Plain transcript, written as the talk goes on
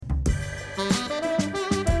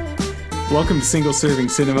Welcome to Single Serving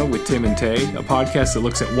Cinema with Tim and Tay, a podcast that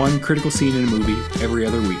looks at one critical scene in a movie every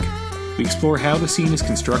other week. We explore how the scene is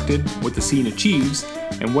constructed, what the scene achieves,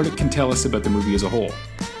 and what it can tell us about the movie as a whole.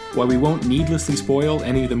 While we won't needlessly spoil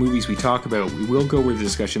any of the movies we talk about, we will go where the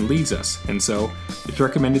discussion leads us, and so it's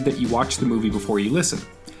recommended that you watch the movie before you listen.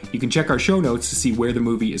 You can check our show notes to see where the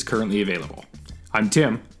movie is currently available. I'm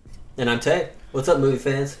Tim. And I'm Tay. What's up, movie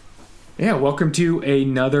fans? Yeah, welcome to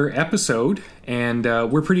another episode, and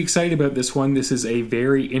we're pretty excited about this one. This is a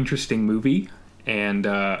very interesting movie, and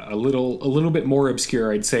a little bit more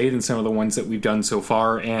obscure, I'd say, than some of the ones that we've done so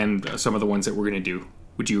far, and some of the ones that we're going to do.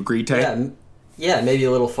 Would you agree, Tay? Yeah, maybe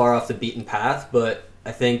a little far off the beaten path, but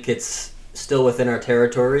I think it's still within our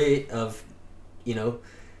territory of,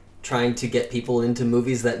 trying to get people into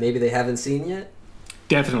movies that maybe they haven't seen yet.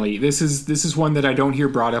 Definitely. This is one that I don't hear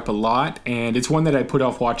brought up a lot, and it's one that I put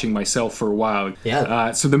off watching myself for a while.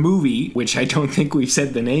 Yeah. So the movie, which I don't think we've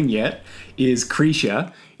said the name yet, is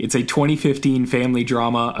Krisha. It's a 2015 family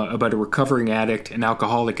drama about a recovering addict and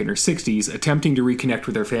alcoholic in her 60s attempting to reconnect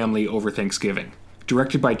with her family over Thanksgiving.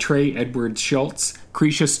 Directed by Trey Edwards Schultz,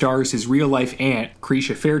 Krisha stars his real-life aunt,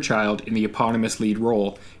 Krisha Fairchild, in the eponymous lead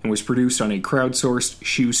role, and was produced on a crowdsourced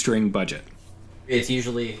shoestring budget. It's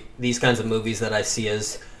usually these kinds of movies that I see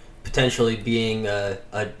as potentially being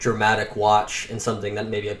a dramatic watch and something that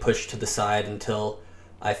maybe I push to the side until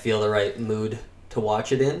I feel the right mood to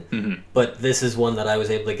watch it in. Mm-hmm. But this is one that I was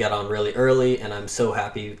able to get on really early, and I'm so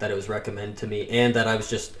happy that it was recommended to me and that I was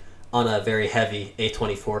just on a very heavy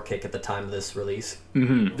A24 kick at the time of this release.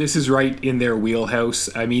 Mm-hmm. This is right in their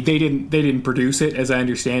wheelhouse. I mean, they didn't produce it, as I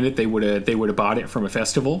understand it. They would have bought it from a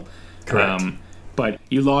festival. Correct. But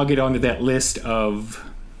you log it onto that list of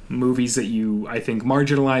movies that you, I think,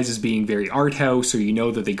 marginalize as being very art house, or you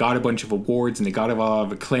know that they got a bunch of awards and they got a lot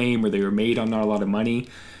of acclaim, or they were made on not a lot of money,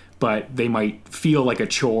 but they might feel like a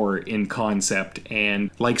chore in concept.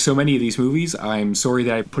 And like so many of these movies, I'm sorry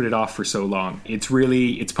that I put it off for so long.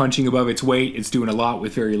 It's punching above its weight, it's doing a lot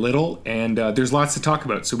with very little, and there's lots to talk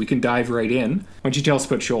about, so we can dive right in. Why don't you tell us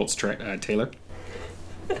about Schultz, Taylor?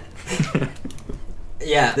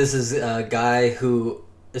 Yeah, this is a guy who,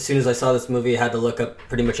 as soon as I saw this movie, I had to look up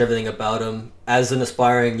pretty much everything about him. As an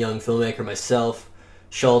aspiring young filmmaker myself,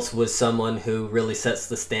 Schultz was someone who really sets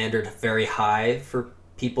the standard very high for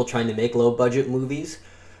people trying to make low-budget movies.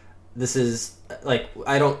 This is,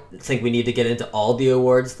 I don't think we need to get into all the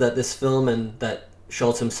awards that this film and that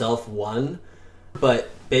Schultz himself won, but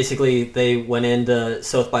basically they went into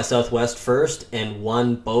South by Southwest first and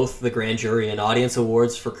won both the Grand Jury and Audience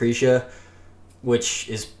Awards for Krisha, which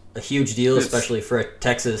is a huge deal, especially for a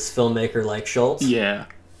Texas filmmaker like Schultz. Yeah.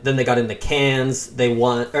 Then they got into Cannes. They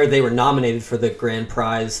were nominated for the grand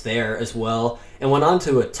prize there as well, and went on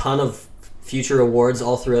to a ton of future awards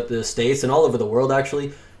all throughout the States and all over the world,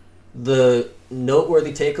 actually. The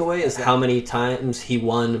noteworthy takeaway is how many times he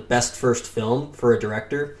won Best First Film for a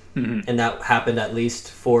director, and that happened at least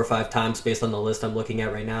 4 or 5 times based on the list I'm looking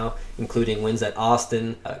at right now, including wins at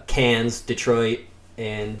Austin, Cannes, Detroit,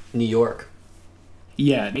 and New York.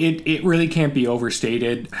 Yeah, it really can't be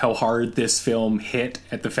overstated how hard this film hit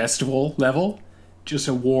at the festival level. Just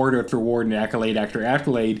award after award and accolade after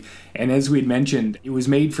accolade. And as we had mentioned, it was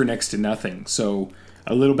made for next to nothing. So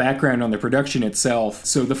a little background on the production itself.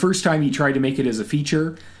 So the first time he tried to make it as a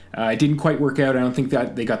feature, it didn't quite work out. I don't think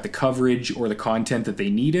that they got the coverage or the content that they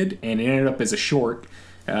needed. And it ended up as a short,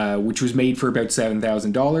 which was made for about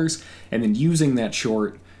 $7,000. And then using that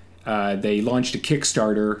short, they launched a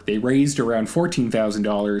Kickstarter. They raised around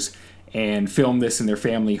 $14,000 and filmed this in their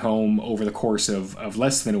family home over the course of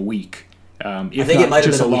less than a week. If not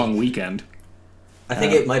just a long weekend. I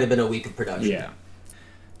think it might have been a week of production. Yeah.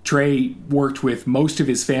 Trey worked with most of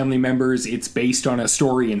his family members. It's based on a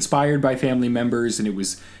story inspired by family members, and it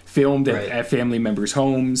was filmed at family members'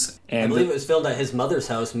 homes. And I believe it was filmed at his mother's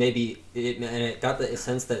house, and it got the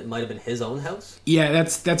sense that it might have been his own house. Yeah,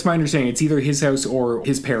 that's my understanding. It's either his house or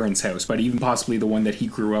his parents' house, but even possibly the one that he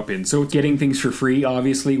grew up in. So getting things for free,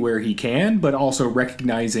 obviously, where he can, but also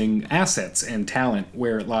recognizing assets and talent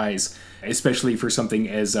where it lies, especially for something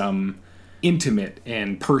as intimate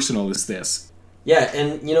and personal as this. Yeah,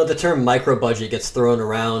 and the term micro-budget gets thrown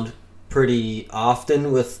around pretty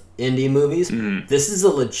often with indie movies. This is a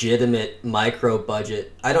legitimate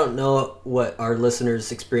micro-budget. I don't know what our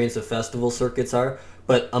listeners' experience of festival circuits are,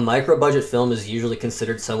 but a micro-budget film is usually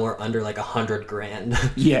considered somewhere under like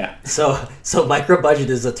 $100,000. Yeah. So micro-budget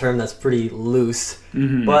is a term that's pretty loose,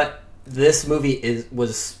 but this movie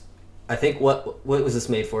was I think what was this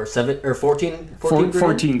made for? 14 grand?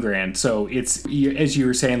 14 grand. So it's, as you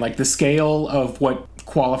were saying, like the scale of what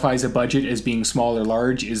qualifies a budget as being small or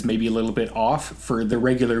large is maybe a little bit off for the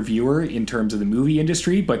regular viewer in terms of the movie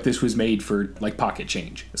industry, but this was made for like pocket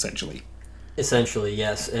change, essentially. Essentially,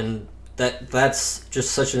 yes. And that's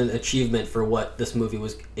just such an achievement for what this movie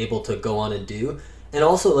was able to go on and do. And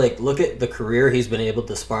also, like, look at the career he's been able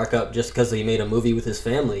to spark up just because he made a movie with his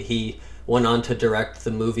family. He went on to direct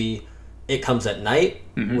the movie It Comes at Night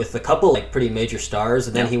with a couple, like, pretty major stars.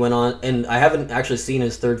 And then he went on, and I haven't actually seen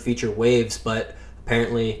his third feature, Waves, but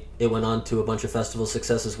apparently it went on to a bunch of festival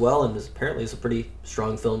success as well, and apparently it's a pretty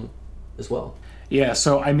strong film as well. Yeah,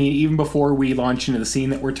 so I mean, even before we launch into the scene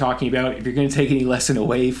that we're talking about, if you're going to take any lesson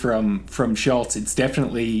away from Schultz, it's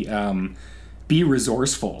definitely be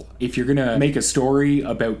resourceful. If you're going to make a story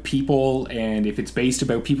about people, and if it's based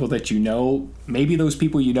about people that you know, maybe those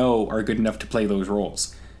people you know are good enough to play those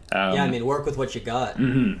roles. Yeah, I mean, work with what you got.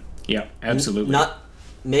 Yeah, absolutely.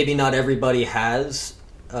 Maybe not everybody has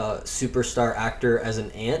a superstar actor as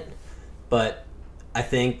an aunt, but I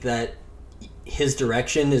think that his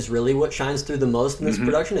direction is really what shines through the most in this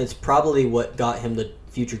production. It's probably what got him the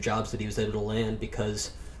future jobs that he was able to land,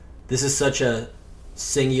 because this is such a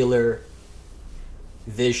singular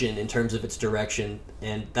vision in terms of its direction,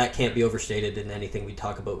 and that can't be overstated in anything we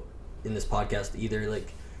talk about in this podcast either.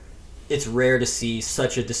 Like, it's rare to see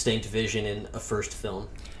such a distinct vision in a first film.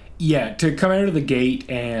 Yeah, to come out of the gate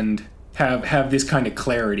and have this kind of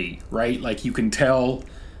clarity, right? Like, you can tell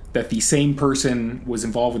that the same person was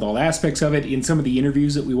involved with all aspects of it. In some of the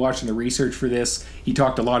interviews that we watched in the research for this, he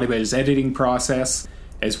talked a lot about his editing process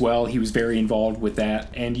as well. He was very involved with that,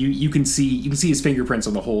 and you can see his fingerprints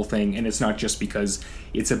on the whole thing. And it's not just because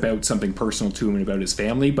it's about something personal to him and about his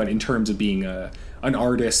family, but in terms of being an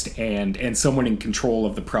artist and someone in control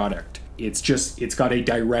of the product. It's got a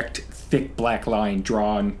direct, thick black line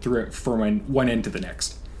drawn through it from one end to the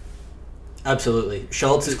next. Absolutely,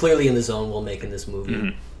 Schultz is clearly in the zone while making this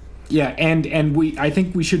movie. Yeah, and I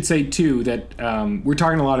think we should say too that we're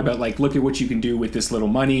talking a lot about, like, look at what you can do with this little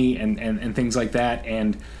money and things like that.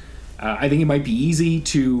 And I think it might be easy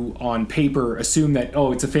to, on paper, assume that,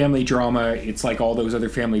 oh, it's a family drama. It's like all those other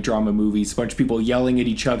family drama movies, a bunch of people yelling at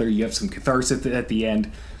each other. You have some catharsis at the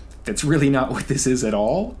end. That's really not what this is at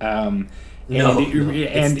all.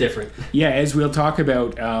 It's different. Yeah, as we'll talk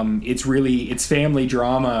about, it's family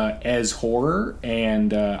drama as horror,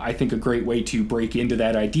 and I think a great way to break into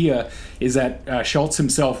that idea is that Schultz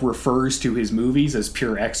himself refers to his movies as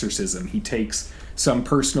pure exorcism. He takes some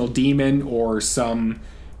personal demon or some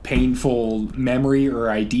painful memory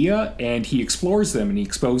or idea, and he explores them and he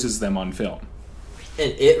exposes them on film.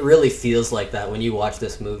 And it really feels like that when you watch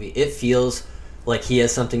this movie. It feels like he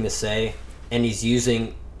has something to say, and he's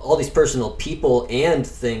using all these personal people and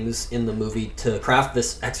things in the movie to craft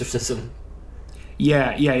this exorcism.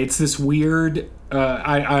 Yeah, it's this weird,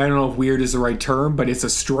 I don't know if weird is the right term, but it's a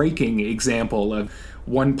striking example of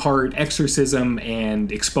one part exorcism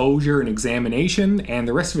and exposure and examination, and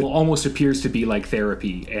the rest of it almost appears to be like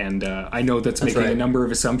therapy. And I know that's making a number of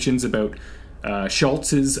assumptions about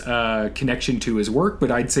Schultz's connection to his work, but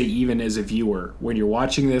I'd say even as a viewer, when you're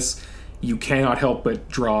watching this, you cannot help but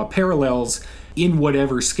draw parallels in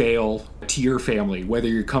whatever scale to your family, whether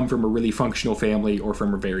you come from a really functional family or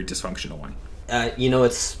from a very dysfunctional one.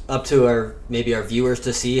 It's up to our viewers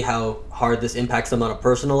to see how hard this impacts them on a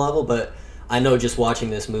personal level, but I know just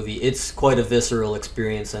watching this movie, it's quite a visceral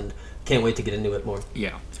experience, and can't wait to get into it more.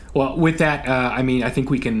 Yeah. Well, with that, I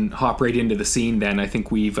think we can hop right into the scene then. I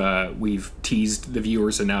think we've teased the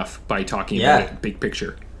viewers enough by talking about it, big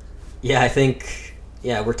picture. Yeah, I think...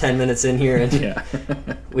 Yeah, we're 10 minutes in here,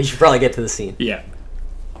 and we should probably get to the scene. Yeah.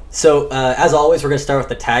 So, as always, we're going to start with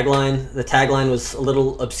the tagline. The tagline was a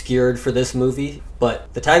little obscured for this movie,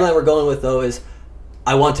 but the tagline we're going with, though, is,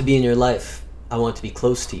 I want to be in your life. I want to be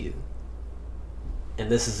close to you. And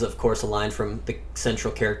this is, of course, a line from the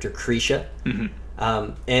central character, Krisha.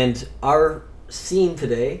 And our scene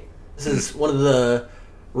today, this is one of the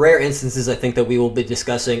rare instances, I think, that we will be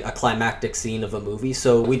discussing a climactic scene of a movie.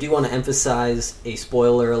 So we do want to emphasize a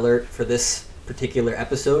spoiler alert for this particular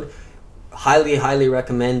episode. Highly, highly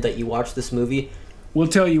recommend that you watch this movie. We'll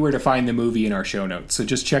tell you where to find the movie in our show notes, so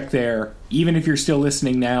just check there. Even if you're still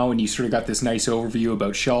listening now and you sort of got this nice overview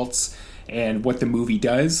about Schultz and what the movie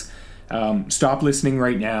does, stop listening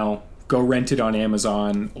right now, go rent it on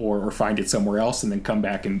Amazon or find it somewhere else, and then come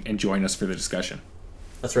back and join us for the discussion.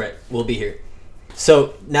 That's right. We'll be here.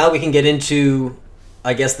 So now we can get into,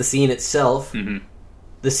 I guess, the scene itself.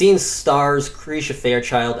 The scene stars Krisha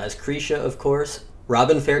Fairchild as Krisha, of course,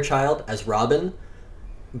 Robin Fairchild as Robin,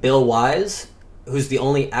 Bill Wise, who's the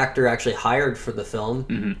only actor actually hired for the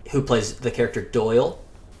film, who plays the character Doyle,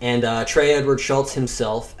 and Trey Edward Schultz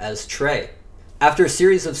himself as Trey. After a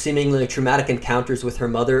series of seemingly traumatic encounters with her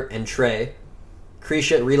mother and Trey,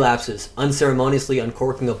 Krisha relapses, unceremoniously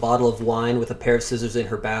uncorking a bottle of wine with a pair of scissors in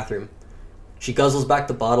her bathroom. She guzzles back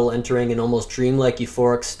the bottle, entering an almost dreamlike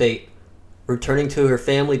euphoric state. Returning to her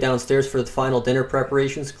family downstairs for the final dinner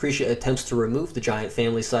preparations, Krisha attempts to remove the giant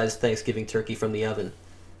family-sized Thanksgiving turkey from the oven.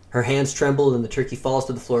 Her hands tremble and the turkey falls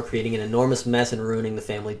to the floor, creating an enormous mess and ruining the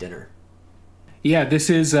family dinner. Yeah, this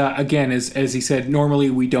is, again, as he said, normally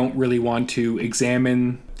we don't really want to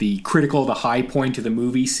examine the high point of the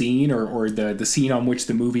movie scene or the scene on which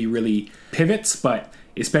the movie really pivots, but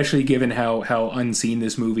especially given how unseen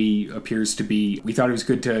this movie appears to be, we thought it was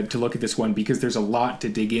good to look at this one because there's a lot to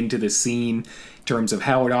dig into this scene in terms of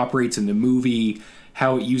how it operates in the movie,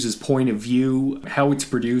 how it uses point of view, how it's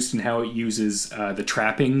produced, and how it uses the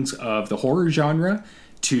trappings of the horror genre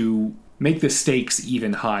to make the stakes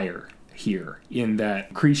even higher here, in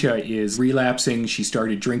that Krisha is relapsing, she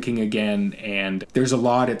started drinking again, and there's a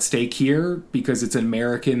lot at stake here because it's an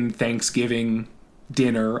American Thanksgiving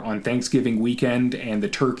dinner on Thanksgiving weekend, and the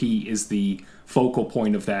turkey is the focal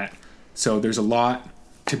point of that. So there's a lot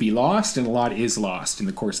to be lost, and a lot is lost in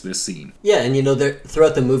the course of this scene. Yeah, and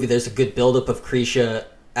throughout the movie, there's a good buildup of Krisha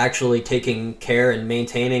actually taking care and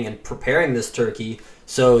maintaining and preparing this turkey.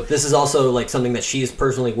 So this is also like something that she's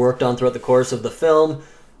personally worked on throughout the course of the film,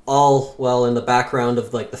 all while in the background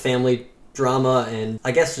of like the family drama, and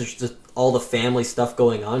I guess there's just all the family stuff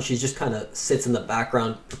going on. She just kind of sits in the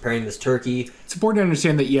background preparing this turkey. It's important to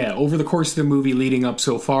understand that, yeah, over the course of the movie leading up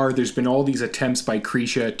so far, there's been all these attempts by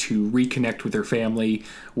Krisha to reconnect with her family,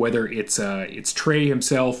 whether it's Trey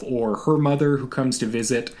himself or her mother who comes to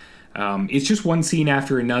visit. It's just one scene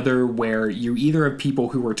after another where you either have people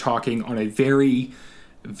who are talking on a very,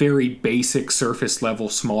 very basic surface level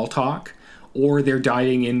small talk, or they're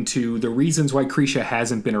diving into the reasons why Krisha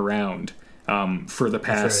hasn't been around for the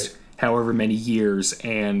past however many years,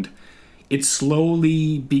 and it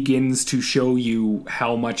slowly begins to show you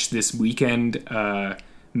how much this weekend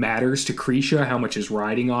matters to Krisha, how much is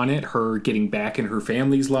riding on it, her getting back in her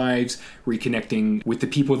family's lives, reconnecting with the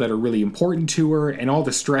people that are really important to her, and all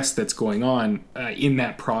the stress that's going on in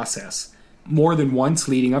that process. More than once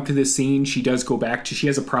leading up to this scene, she does go back to, she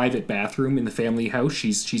has a private bathroom in the family house.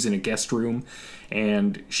 She's in a guest room,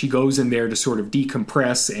 and she goes in there to sort of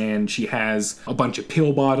decompress, and she has a bunch of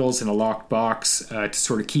pill bottles in a locked box to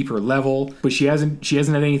sort of keep her level, but she hasn't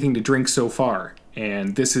had anything to drink so far,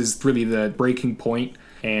 and this is really the breaking point.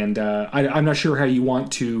 And I'm not sure how you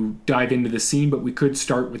want to dive into the scene, but we could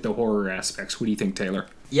start with the horror aspects. What do you think, Taylor?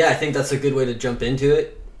 Yeah, I think that's a good way to jump into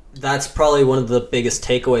it. That's probably one of the biggest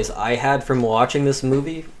takeaways I had from watching this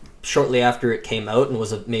movie shortly after it came out and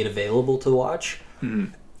was made available to watch. Mm-hmm.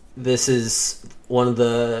 This is one of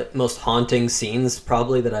the most haunting scenes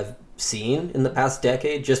probably that I've seen in the past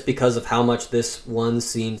decade, just because of how much this one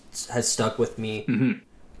scene has stuck with me. Mm-hmm.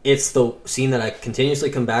 It's the scene that I continuously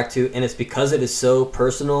come back to, and it's because it is so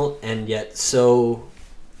personal and yet so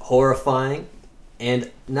horrifying.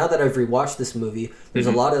 And now that I've rewatched this movie, there's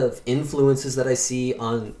a lot of influences that I see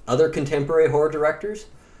on other contemporary horror directors.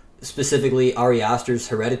 Specifically, Ari Aster's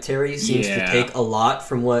Hereditary seems to take a lot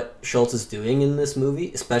from what Schultz is doing in this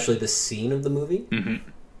movie, especially the scene of the movie. Mm-hmm.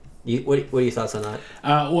 What are your thoughts on that?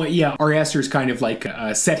 Well, yeah, Ari Aster's kind of like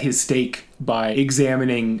set his stake by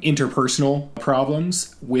examining interpersonal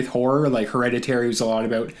problems with horror. Like Hereditary was a lot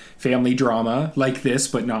about family drama like this,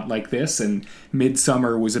 but not like this. And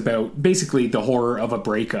Midsommar was about basically the horror of a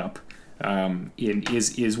breakup.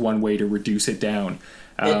 Is one way to reduce it down.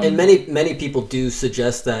 And many people do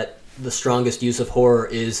suggest that the strongest use of horror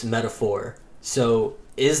is metaphor. So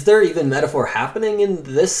is there even metaphor happening in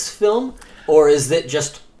this film? Or is it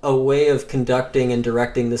just a way of conducting and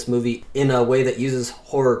directing this movie in a way that uses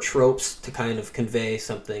horror tropes to kind of convey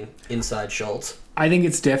something inside Schultz? I think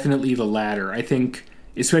it's definitely the latter. I think,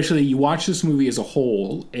 especially you watch this movie as a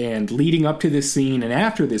whole, and leading up to this scene and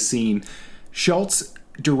after this scene, Schultz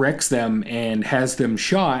directs them and has them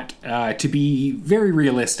shot to be very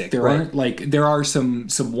realistic. There are some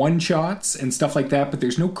one shots and stuff like that, but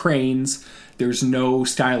there's no cranes, there's no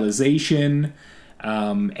stylization.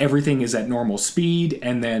 Everything is at normal speed,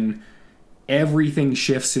 and then everything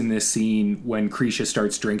shifts in this scene when Krisha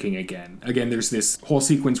starts drinking again. Again, there's this whole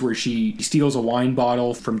sequence where she steals a wine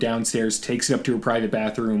bottle from downstairs, takes it up to her private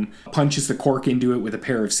bathroom, punches the cork into it with a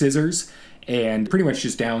pair of scissors, and pretty much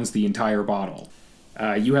just downs the entire bottle.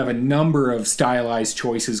 You have a number of stylized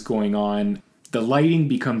choices going on. The lighting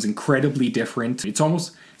becomes incredibly different. It's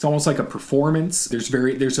almost It's almost like a performance.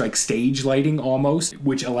 There's like stage lighting almost,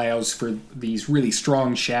 which allows for these really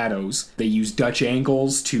strong shadows. They use Dutch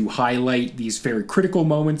angles to highlight these very critical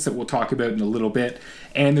moments that we'll talk about in a little bit.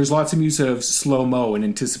 And there's lots of use of slow-mo and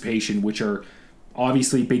anticipation, which are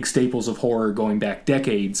obviously big staples of horror going back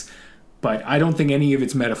decades. But I don't think any of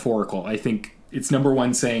it's metaphorical. I think it's number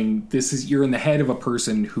one saying you're in the head of a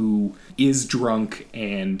person who is drunk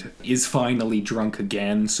and is finally drunk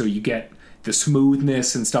again. So you get the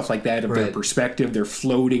smoothness and stuff like that of their perspective. They're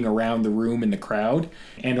floating around the room in the crowd.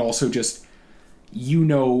 And also just,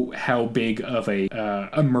 how big of a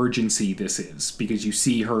emergency this is, because you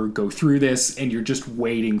see her go through this and you're just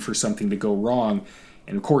waiting for something to go wrong.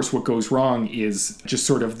 And of course, what goes wrong is just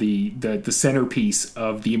sort of the centerpiece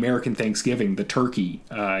of the American Thanksgiving. The turkey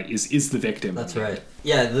is the victim. That's right.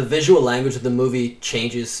 Yeah, the visual language of the movie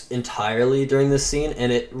changes entirely during this scene,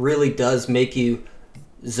 and it really does make you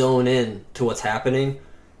zone in to what's happening.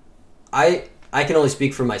 I can only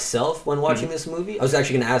speak for myself when watching this movie. I was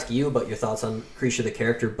actually going to ask you about your thoughts on Krisha the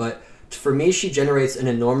character, but for me, she generates an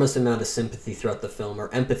enormous amount of sympathy throughout the film,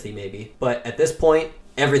 or empathy maybe. But at this point,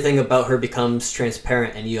 everything about her becomes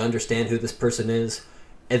transparent and you understand who this person is.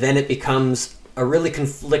 And then it becomes a really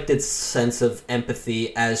conflicted sense of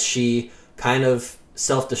empathy as she kind of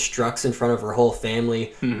self-destructs in front of her whole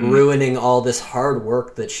family, ruining all this hard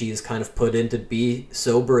work that she's kind of put in to be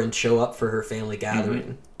sober and show up for her family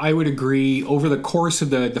gathering. I would agree. Over the course of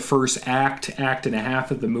the first act and a half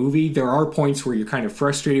of the movie, there are points where you're kind of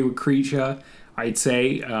frustrated with Krisha. I'd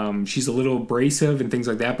say she's a little abrasive and things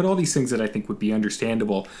like that, but all these things that I think would be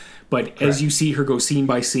understandable. But as you see her go scene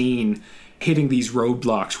by scene, hitting these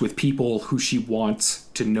roadblocks with people who she wants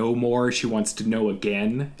to know more, she wants to know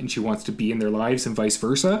again, and she wants to be in their lives and vice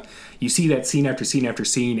versa. You see that scene after scene after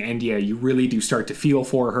scene, and yeah, you really do start to feel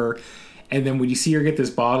for her. And then when you see her get this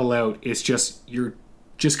bottle out, it's just, you're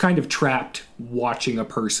just kind of trapped watching a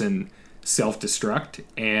person self-destruct.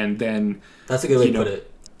 And then... That's a good way to put it.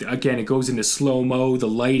 Again, it goes into slow-mo, the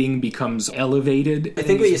lighting becomes elevated. I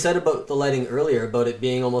think what you said about the lighting earlier, about it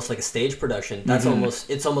being almost like a stage production, that's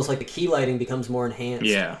it's almost like the key lighting becomes more enhanced.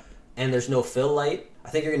 Yeah. And there's no fill light. I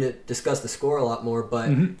think you're going to discuss the score a lot more, but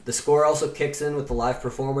the score also kicks in with the live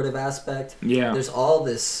performative aspect. Yeah. There's all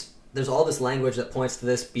this language that points to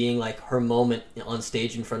this being like her moment on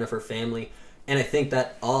stage in front of her family. And I think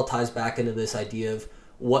that all ties back into this idea of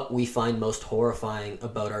what we find most horrifying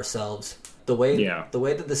about ourselves. The way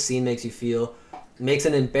that the scene makes you feel makes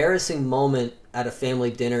an embarrassing moment at a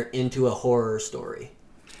family dinner into a horror story.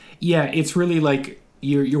 Yeah, it's really like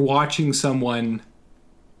you're watching someone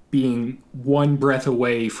being one breath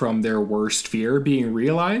away from their worst fear being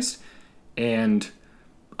realized. And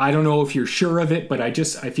I don't know if you're sure of it, but I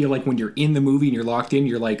feel like when you're in the movie and you're locked in,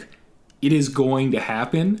 you're like, it is going to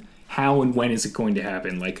happen. How and when is it going to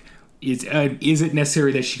happen? Like, is it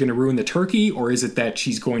necessary that she's going to ruin the turkey, or is it that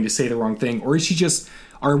she's going to say the wrong thing, or is she just,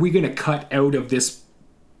 are we going to cut out of this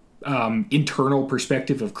internal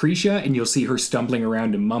perspective of Krisha and you'll see her stumbling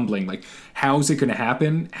around and mumbling? Like, how is it going to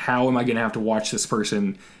happen? How am I going to have to watch this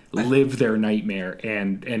person live their nightmare?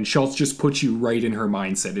 And Schultz just puts you right in her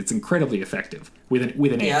mindset. It's incredibly effective with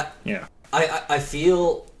an A. Yeah. I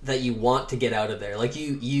feel that you want to get out of there. Like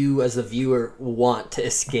you as a viewer want to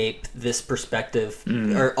escape this perspective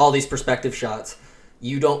or all these perspective shots.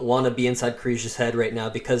 You don't want to be inside Krisha's head right now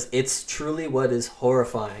because it's truly what is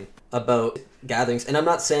horrifying about gatherings. And I'm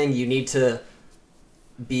not saying you need to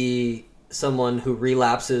be someone who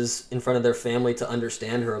relapses in front of their family to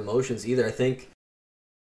understand her emotions either. I think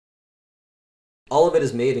all of it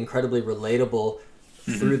is made incredibly relatable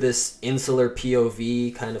through this insular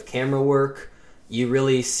POV kind of camera work. You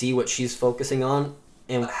really see what she's focusing on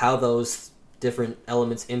and how those different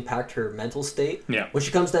elements impact her mental state. Yeah. When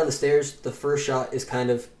she comes down the stairs, the first shot is kind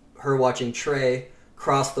of her watching Trey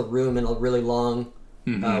cross the room in a really long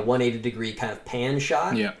 180 degree kind of pan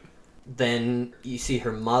shot. Yeah. Then you see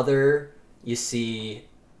her mother, you see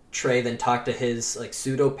Trey then talk to his like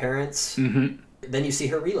pseudo parents. Then you see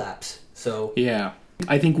her relapse. So yeah,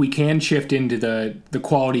 I think we can shift into the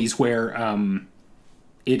qualities where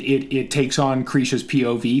it takes on Krisha's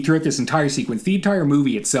POV throughout this entire sequence. The entire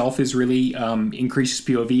movie itself is really in Krisha's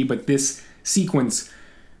POV, but this sequence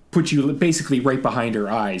puts you basically right behind her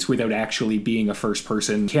eyes without actually being a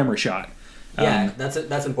first-person camera shot. Yeah,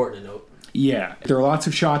 that's important to note. Yeah, there are lots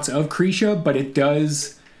of shots of Krisha, but it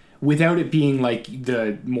does, without it being like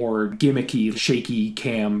the more gimmicky, shaky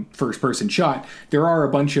cam first-person shot, there are a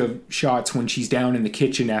bunch of shots when she's down in the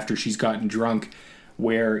kitchen after she's gotten drunk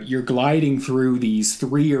where you're gliding through these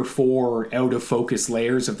 3 or 4 out of focus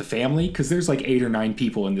layers of the family, because there's like 8 or 9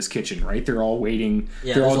 people in this kitchen, right? They're all waiting.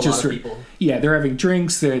 Yeah, they're there's all a just lot of people. Yeah, they're having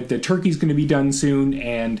drinks. The turkey's going to be done soon,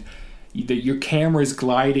 and your camera's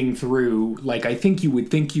gliding through like I think you would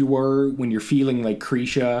think you were when you're feeling like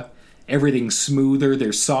Krisha. Everything's smoother.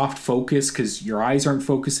 There's soft focus because your eyes aren't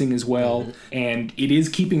focusing as well. Mm-hmm. And it is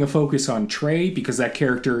keeping a focus on Trey because that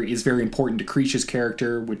character is very important to Krisha's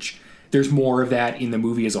character, which there's more of that in the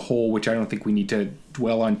movie as a whole, which I don't think we need to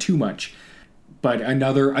dwell on too much. But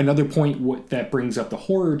another point that brings up the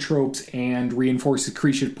horror tropes and reinforces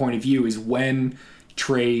Krisha's point of view is when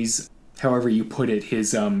Trey's, however you put it,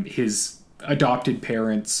 his adopted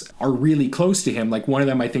parents are really close to him. Like one of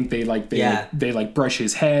them, I think they brush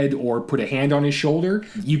his head or put a hand on his shoulder.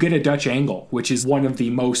 You get a Dutch angle, which is one of the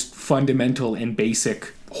most fundamental and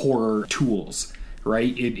basic horror tools,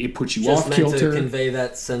 right? It puts you just off kilter. Just meant to convey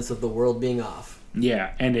that sense of the world being off.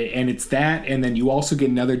 Yeah, and it's that, and then you also get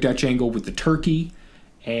another Dutch angle with the turkey.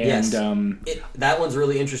 And yes. That one's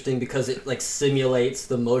really interesting because it like simulates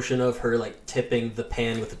the motion of her like tipping the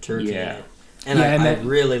pan with the turkey in it. And I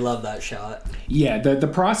really love that shot. Yeah, the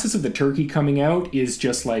process of the turkey coming out is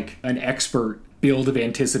just like an expert build of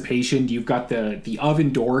anticipation. You've got the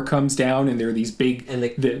oven door comes down, and there are these big... And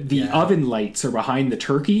the oven lights are behind the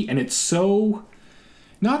turkey, and it's so...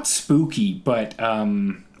 not spooky, but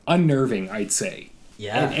unnerving, I'd say.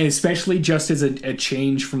 Yeah. And especially just as a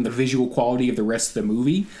change from the visual quality of the rest of the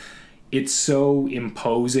movie. It's so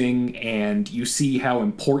imposing, and you see how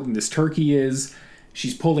important this turkey is.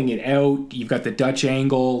 She's pulling it out. You've got the Dutch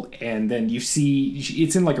angle, and then you see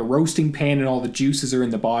it's in like a roasting pan, and all the juices are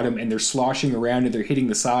in the bottom, and they're sloshing around, and they're hitting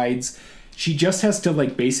the sides. She just has to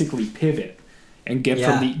like basically pivot and get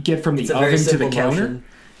from the oven to the counter. Motion.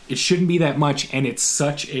 It shouldn't be that much, and it's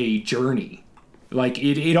such a journey. Like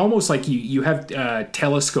it almost like you have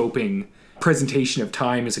telescoping presentation of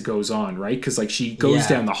time as it goes on, right? Because like she goes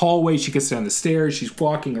down the hallway, she gets down the stairs, she's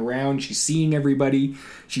walking around, she's seeing everybody,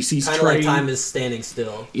 she sees Trey. Kind of like time is standing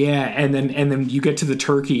still. Yeah, and then you get to the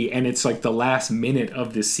turkey, and it's like the last minute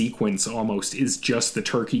of this sequence almost is just the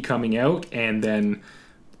turkey coming out, and then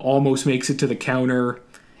almost makes it to the counter.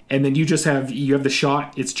 And then you have the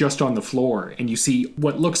shot, it's just on the floor, and you see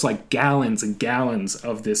what looks like gallons and gallons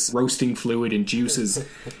of this roasting fluid and juices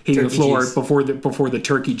hitting the floor before the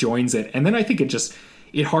turkey joins it. And then I think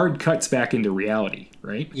it hard cuts back into reality,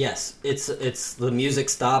 right? Yes, it's the music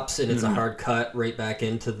stops, and it's a hard cut right back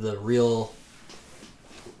into the real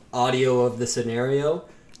audio of the scenario,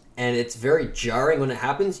 and it's very jarring when it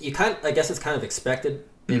happens. I guess it's kind of expected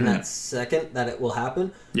in that second that it will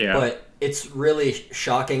happen. Yeah. But it's really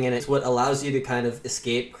shocking, and it's what allows you to kind of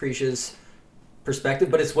escape Krisha's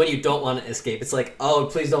perspective, but it's when you don't want to escape. It's like, oh,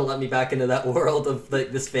 please don't let me back into that world of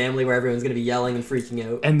like this family where everyone's going to be yelling and freaking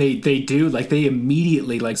out. And they do, like they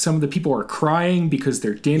immediately, like some of the people are crying because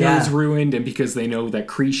their dinner is ruined and because they know that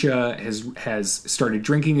Krisha has started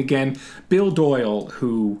drinking again. Bill Doyle,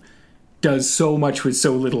 who does so much with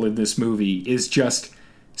so little in this movie, is just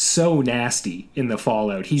so nasty in the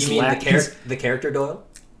fallout. You mean the character Doyle?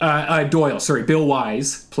 Doyle, sorry, Bill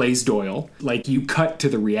Wise plays Doyle. Like, you cut to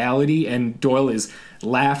the reality, and Doyle is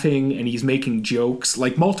laughing, and he's making jokes,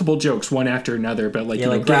 like multiple jokes, one after another. But like,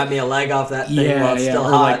 grab me a leg off that thing while it's still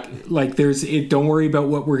hot. Like there's it. Don't worry about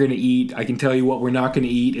what we're gonna eat. I can tell you what we're not gonna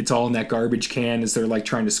eat. It's all in that garbage can. As they're like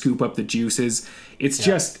trying to scoop up the juices. It's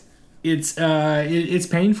just, it's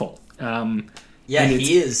painful.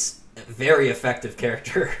 He is a very effective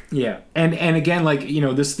character. Yeah. And again, like,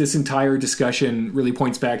 this entire discussion really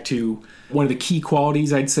points back to one of the key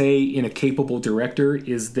qualities, I'd say, in a capable director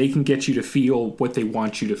is they can get you to feel what they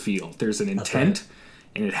want you to feel. There's an intent,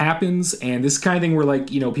 and it happens. And this kind of thing where, like,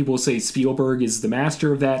 people say Spielberg is the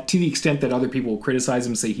master of that, to the extent that other people will criticize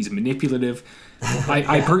him, say he's manipulative.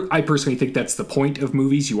 I personally think that's the point of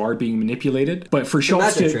movies. You are being manipulated. But for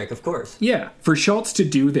Schultz magic trick, of course. Yeah. For Schultz to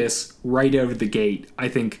do this right out of the gate, I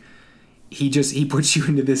think he puts you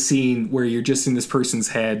into this scene where you're just in this person's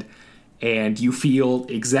head and you feel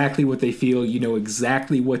exactly what they feel. You know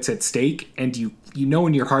exactly what's at stake, and you know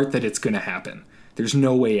in your heart that it's going to happen. There's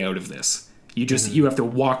no way out of this. You have to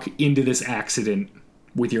walk into this accident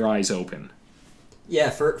with your eyes open. Yeah,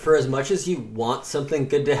 for as much as you want something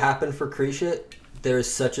good to happen for Krisha, there is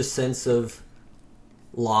such a sense of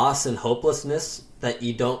loss and hopelessness that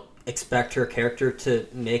you don't expect her character to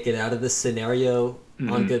make it out of this scenario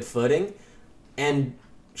on good footing, and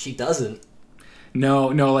she doesn't. No,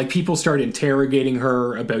 like people start interrogating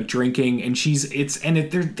her about drinking, and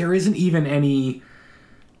there isn't even any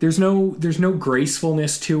there's no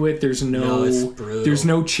gracefulness to it. No, it's brutal. There's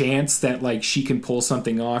no chance that like she can pull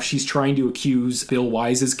something off. She's trying to accuse Bill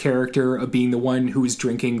Wise's character of being the one who was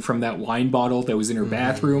drinking from that wine bottle that was in her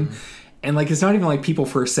bathroom. And like it's not even like people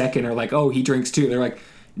for a second are like, oh, he drinks too. They're like,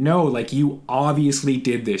 no, like you obviously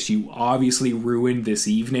did this. You obviously ruined this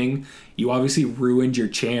evening. You obviously ruined your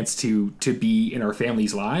chance to be in our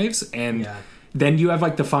family's lives. And then you have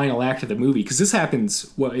like the final act of the movie, because this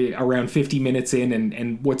happens around 50 minutes in,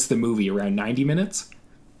 and what's the movie, around 90 minutes?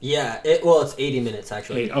 Yeah, it's 80 minutes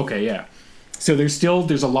actually. Okay, yeah. So there's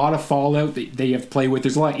a lot of fallout that they have to play with.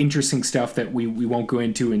 There's a lot of interesting stuff that we won't go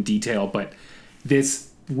into in detail, but this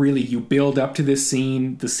really, you build up to this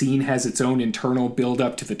scene. The scene has its own internal build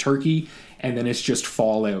up to the turkey, and then it's just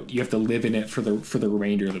fallout. You have to live in it for the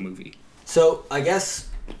remainder of the movie. So I guess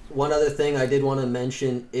one other thing I did want to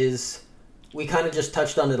mention is we kind of just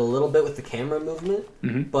touched on it a little bit with the camera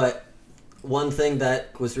movement, but one thing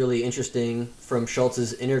that was really interesting from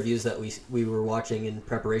Schultz's interviews that we were watching in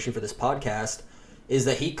preparation for this podcast is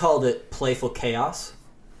that he called it playful chaos.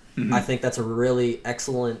 I think that's a really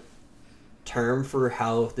excellent term for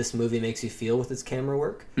how this movie makes you feel with its camera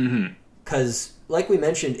work. Because, like we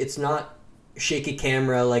mentioned, it's not shaky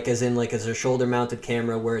camera, like as a shoulder-mounted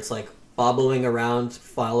camera where it's like bobbling around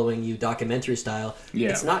following you documentary style.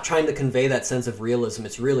 It's not trying to convey that sense of realism.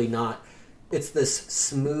 It's really not. It's this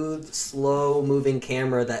smooth, slow moving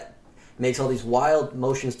camera that makes all these wild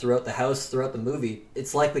motions throughout the house, throughout the movie.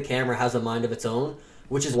 It's like the camera has a mind of its own,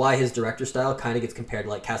 which is why his director style kind of gets compared to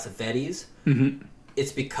like Cassavetes.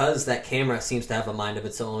 It's because that camera seems to have a mind of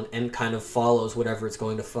its own and kind of follows whatever it's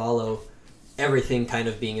going to follow, everything kind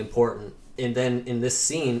of being important. And then in this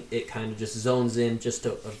scene, it kind of just zones in just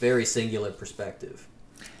to a very singular perspective.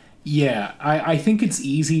 Yeah, I think it's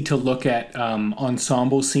easy to look at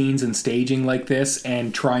ensemble scenes and staging like this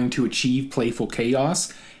and trying to achieve playful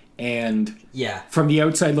chaos. And from the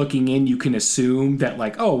outside looking in, you can assume that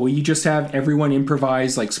like, oh, well, you just have everyone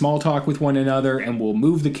improvise like small talk with one another and we'll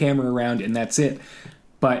move the camera around and that's it.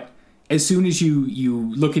 But as soon as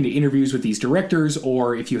you look into interviews with these directors,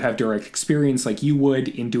 or if you have direct experience like you would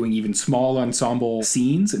in doing even small ensemble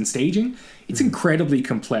scenes and staging, it's incredibly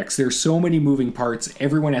complex. There's so many moving parts.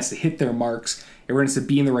 Everyone has to hit their marks. Everyone has to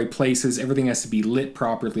be in the right places. Everything has to be lit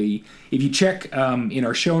properly. If you check in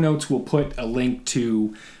our show notes, we'll put a link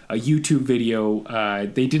to a YouTube video.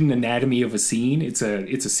 They did an anatomy of a scene. It's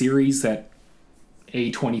a series that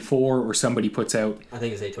A24 or somebody puts out. I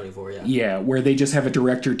think it's A24, yeah. Yeah, where they just have a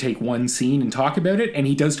director take one scene and talk about it, and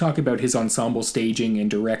he does talk about his ensemble staging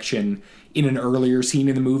and direction in an earlier scene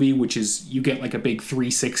in the movie, which is you get like a big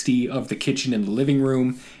 360 of the kitchen and the living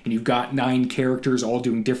room, and you've got 9 characters all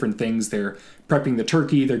doing different things. They're prepping the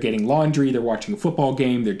turkey, they're getting laundry, they're watching a football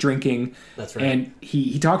game, they're drinking. That's right. And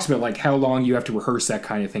he talks about like how long you have to rehearse that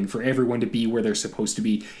kind of thing for everyone to be where they're supposed to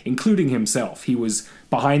be, including himself. He was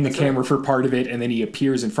behind the camera for part of it, and then he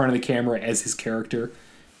appears in front of the camera as his character.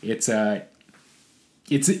 It's not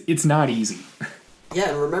easy. Yeah,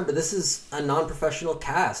 and remember, this is a non-professional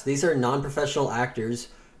cast. These are non-professional actors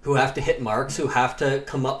who have to hit marks, who have to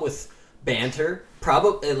come up with banter.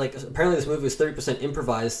 Apparently this movie was 30%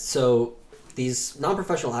 improvised, so these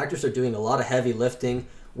non-professional actors are doing a lot of heavy lifting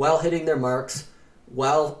while hitting their marks,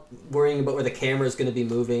 while worrying about where the camera is going to be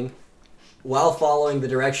moving, while following the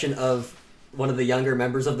direction of one of the younger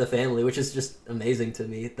members of the family, which is just amazing to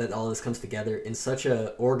me that all this comes together in such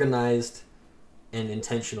a organized and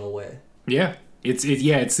intentional way. Yeah. It's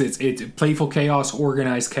playful chaos,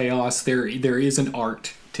 organized chaos. There is an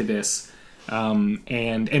art to this,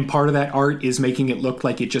 and part of that art is making it look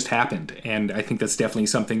like it just happened. And I think that's definitely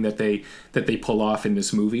something that they pull off in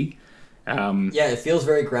this movie. It feels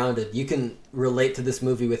very grounded. You can relate to this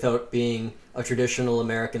movie without being a traditional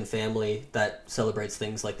American family that celebrates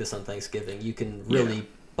things like this on Thanksgiving. You can really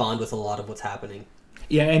bond with a lot of what's happening.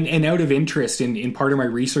 Yeah, and out of interest in part of my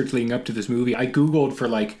research leading up to this movie, I Googled for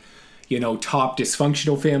like, top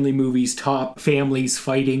dysfunctional family movies, top families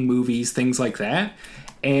fighting movies, things like that.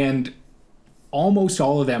 And almost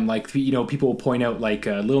all of them, like, people will point out like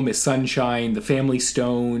Little Miss Sunshine, The Family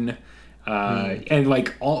Stone, and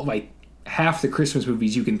like half the Christmas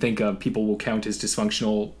movies you can think of, people will count as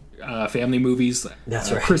dysfunctional family movies.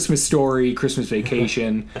 That's right. Christmas Story, Christmas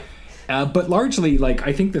Vacation. But largely, like,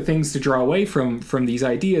 I think the things to draw away from these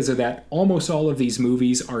ideas are that almost all of these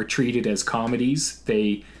movies are treated as comedies.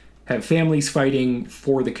 They have families fighting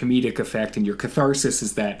for the comedic effect, and your catharsis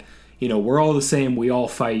is that, we're all the same, we all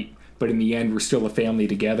fight, but in the end, we're still a family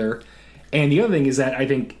together. And the other thing is that I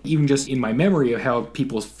think, even just in my memory of how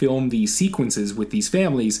people film these sequences with these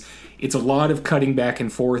families, it's a lot of cutting back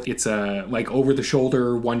and forth. It's a like over the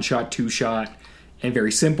shoulder, one shot, two shot, and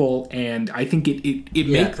very simple. And I think it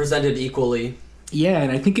makes presented equally. Yeah,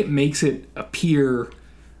 and I think it makes it appear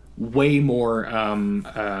way more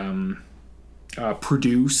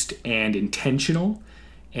produced and intentional.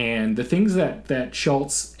 And the things that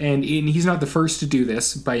Schultz, and he's not the first to do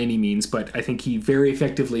this by any means, but I think he very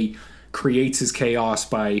effectively creates his chaos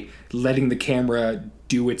by letting the camera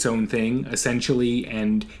do its own thing, essentially,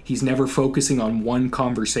 and he's never focusing on one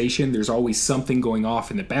conversation. There's always something going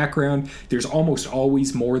off in the background. There's almost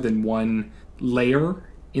always more than one layer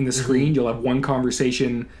in the screen. You'll have one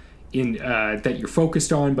conversation in that you're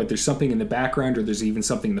focused on, but there's something in the background, or there's even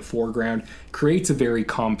something in the foreground. Creates a very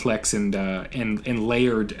complex and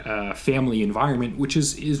layered family environment, which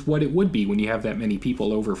is what it would be when you have that many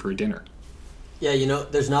people over for a dinner. Yeah,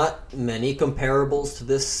 there's not many comparables to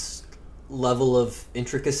this level of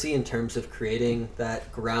intricacy in terms of creating that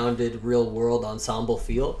grounded, real-world ensemble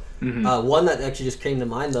feel. One that actually just came to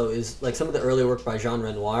mind, though, is like some of the early work by Jean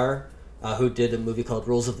Renoir, who did a movie called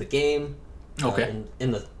Rules of the Game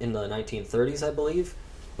in the 1930s, I believe.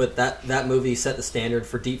 But that movie set the standard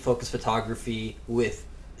for deep focus photography with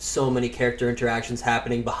so many character interactions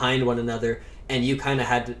happening behind one another, and you kind of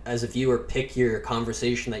had to, as a viewer, pick your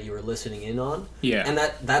conversation that you were listening in on. Yeah. And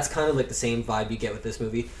that's kind of like the same vibe you get with this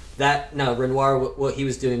movie. Now, Renoir, what he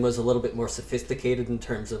was doing was a little bit more sophisticated in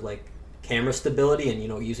terms of like camera stability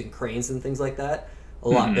and, using cranes and things like that. A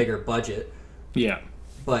lot bigger budget. Yeah.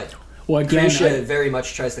 But again, Krisha very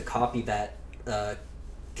much tries to copy that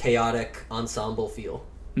chaotic ensemble feel.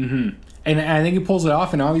 And I think it pulls it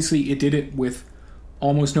off, and obviously it did it with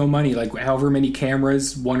almost no money, like however many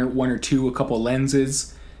cameras, one or two, a couple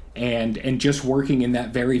lenses, and just working in that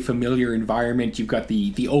very familiar environment. You've got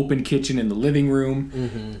the open kitchen in the living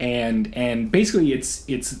room, and basically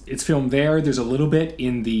it's filmed there. There's a little bit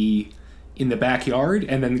in the backyard,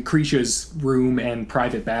 and then Krisha's room and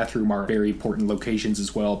private bathroom are very important locations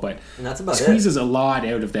as well. But and that's about squeezes a lot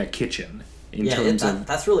out of that kitchen in terms of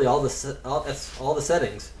that's really all the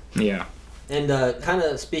settings. Yeah. And kind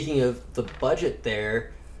of speaking of the budget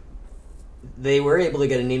there, they were able to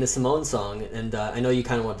get a Nina Simone song, and I know you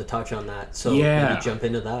kind of wanted to touch on that, so maybe jump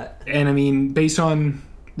into that. And I mean, based on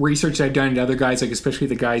research I've done and other guys, like especially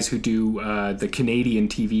the guys who do the Canadian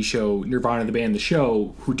TV show Nirvana the Band, the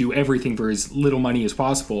show, who do everything for as little money as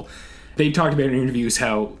possible, they talked about in interviews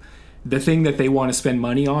how the thing that they want to spend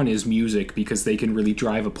money on is music, because they can really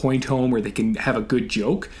drive a point home, or they can have a good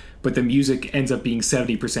joke, but the music ends up being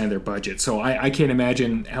 70% of their budget. So I can't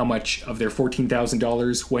imagine how much of their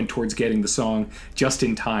 $14,000 went towards getting the song Just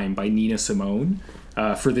in Time by Nina Simone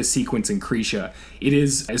for this sequence in Krisha. It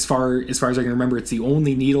is, as far as I can remember, it's the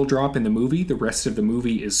only needle drop in the movie. The rest of the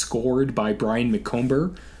movie is scored by Brian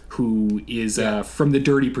McComber, who is from the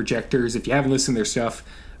Dirty Projectors. If you haven't listened to their stuff,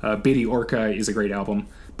 Biddy Orca is a great album.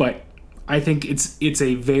 But I think it's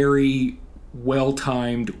a very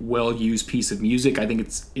well-timed, well-used piece of music. I think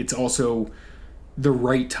it's also the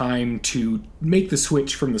right time to make the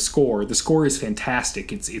switch from the score. The score is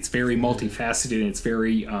fantastic. It's very multifaceted, and it's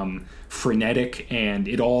very frenetic, and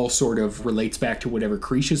it all sort of relates back to whatever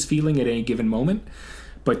Krisha's feeling at any given moment.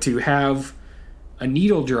 But to have a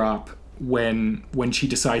needle drop when she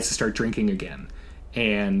decides to start drinking again,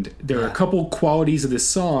 and there are a couple qualities of this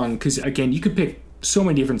song, because again, you could pick so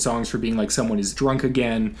many different songs for being like someone is drunk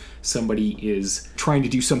again, somebody is trying to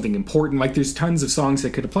do something important. Like there's tons of songs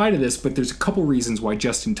that could apply to this, but there's a couple reasons why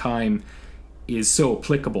Just in Time is so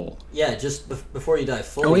applicable. Yeah, just before you dive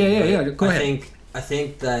fully. Oh yeah. Go ahead. I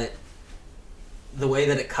think that the way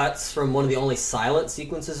that it cuts from one of the only silent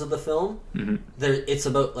sequences of the film, it's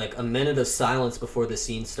about like a minute of silence before the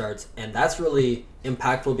scene starts, and that's really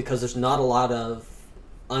impactful because there's not a lot of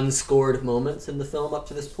unscored moments in the film up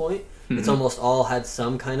to this point. It's almost all had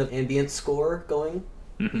some kind of ambient score going,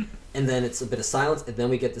 and then it's a bit of silence, and then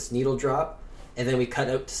we get this needle drop, and then we cut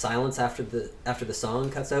out to silence after the song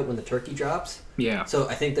cuts out when the turkey drops. Yeah. So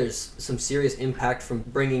I think there's some serious impact from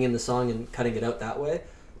bringing in the song and cutting it out that way.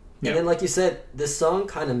 And then, like you said, this song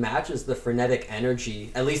kind of matches the frenetic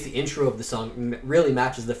energy. At least the intro of the song really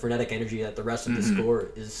matches the frenetic energy that the rest of the score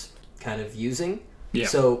is kind of using. Yeah.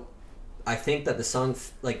 So I think that the song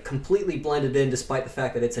like completely blended in, despite the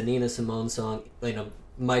fact that it's a Nina Simone song in a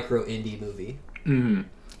micro indie movie.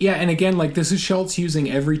 Yeah, and again, like this is Schultz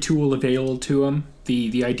using every tool available to him.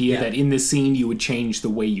 The idea that in this scene you would change the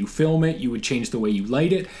way you film it, you would change the way you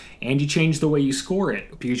light it, and you change the way you score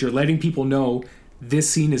it, because you're letting people know this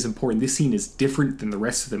scene is important. This scene is different than the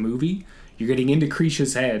rest of the movie. You're getting into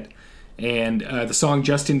Krisha's head, and the song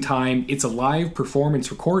Just in Time, it's a live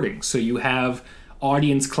performance recording, so you have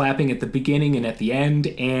audience clapping at the beginning and at the end,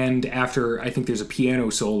 and after I think there's a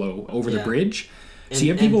piano solo over the bridge. So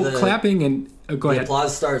you have people clapping and... go the ahead.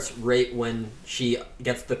 applause starts right when she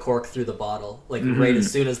gets the cork through the bottle. Like, Mm-hmm. right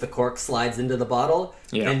as soon as the cork slides into the bottle,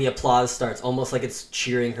 Yeah. and the applause starts, almost like it's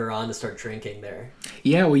cheering her on to start drinking there.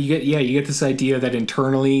 Yeah, well, you get this idea that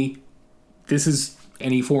internally, this is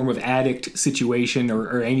any form of addict situation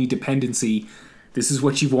or any dependency. This is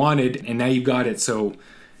what you've wanted, and now you've got it. So,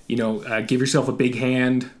 give yourself a big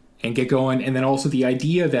hand and get going. And then also the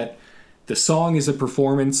idea that the song is a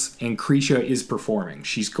performance and Krisha is performing.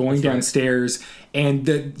 She's going downstairs, and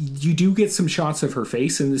you do get some shots of her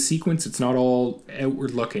face in the sequence. It's not all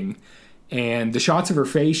outward looking. And the shots of her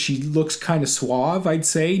face, she looks kind of suave, I'd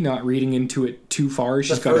say, not reading into it too far.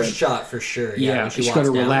 She's The first shot, for sure. Yeah, when she's walks got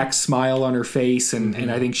a down. relaxed smile on her face, and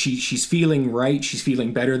I think she's feeling right. She's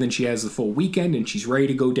feeling better than she has the full weekend, and she's ready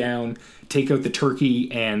to go down, take out the turkey,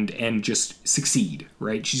 and just succeed,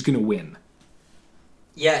 right? She's going to win.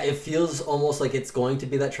 Yeah, it feels almost like it's going to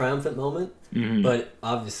be that triumphant moment, but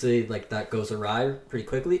obviously, like, that goes awry pretty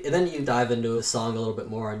quickly. And then you dive into a song a little bit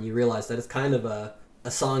more, and you realize that it's kind of a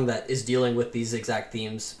song that is dealing with these exact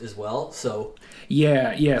themes as well. So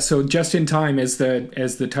yeah. So just in time, as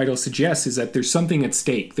the title suggests, is that there's something at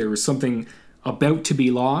stake. There was something about to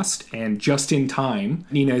be lost, and just in time,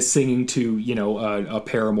 Nina is singing to a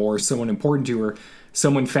paramour, someone important to her.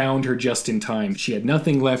 Someone found her just in time. She had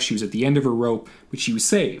nothing left. She was at the end of her rope, but she was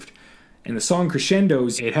saved. And the song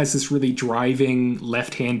crescendos. It has this really driving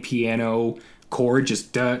left-hand piano chord,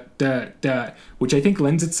 just da da da, which I think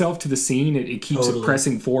lends itself to the scene. It keeps it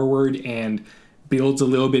pressing forward and builds a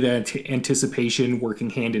little bit of anticipation,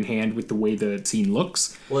 working hand in hand with the way the scene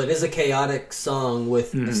looks. Well, it is a chaotic song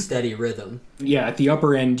with a steady rhythm. Yeah, at the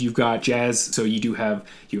upper end, you've got jazz, so you have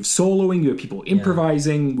soloing, you have people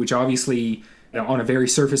improvising, which obviously, on a very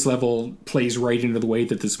surface level, plays right into the way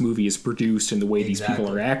that this movie is produced and the way these people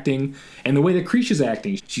are acting, and the way that Krisha's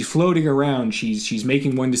acting. She's floating around, she's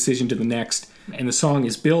making one decision to the next, and the song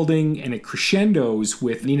is building, and it crescendos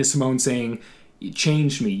with Nina Simone saying, "You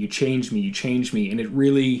changed me, you changed me, you changed me," and it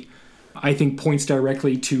really, I think, points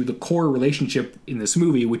directly to the core relationship in this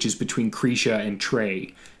movie, which is between Krisha and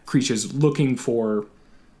Trey. Krisha's looking for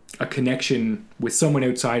a connection with someone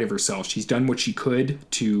outside of herself. She's done what she could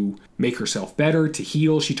to make herself better, to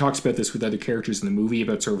heal. She talks about this with other characters in the movie,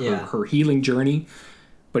 about sort of her healing journey.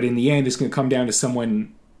 But in the end, it's going to come down to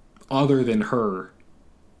someone other than her.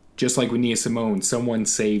 Just like with Nina Simone, someone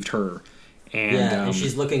saved her. And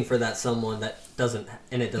she's looking for that someone that doesn't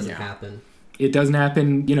happen. It doesn't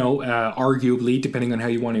happen, arguably, depending on how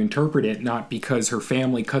you want to interpret it, not because her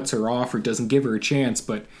family cuts her off or doesn't give her a chance,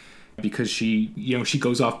 but because she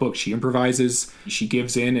goes off book. She improvises, she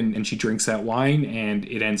gives in, and she drinks that wine, and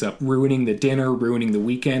it ends up ruining the dinner, ruining the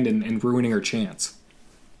weekend, and ruining her chance.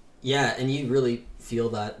 Yeah, and you really feel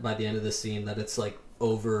that by the end of the scene, that it's like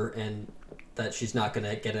over and that she's not going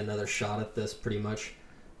to get another shot at this, pretty much.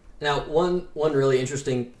 Now, one really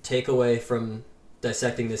interesting takeaway from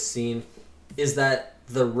dissecting this scene is that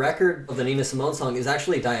the record of the Nina Simone song is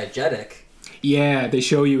actually diegetic. Yeah, they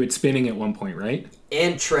show you it spinning at one point, right?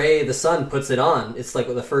 And Trey, the son, puts it on. It's like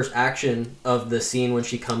the first action of the scene when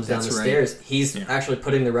she comes down the stairs. He's actually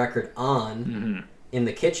putting the record on in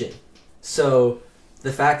the kitchen. So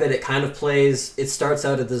the fact that it kind of plays, it starts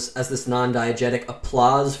out as this non-diegetic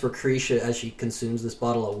applause for Krisha as she consumes this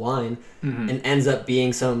bottle of wine, and ends up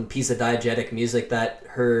being some piece of diegetic music that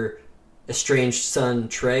her estranged son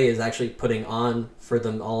Trey is actually putting on for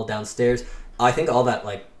them all downstairs. I think all that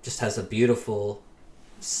just has a beautiful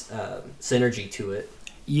synergy to it.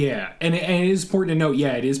 Yeah, and it is important to note,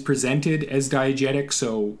 it is presented as diegetic,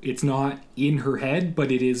 so it's not in her head,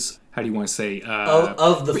 but it is, how do you want to say?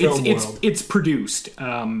 Of the film world. It's produced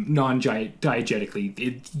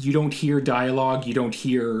non-diegetically. You don't hear dialogue, you don't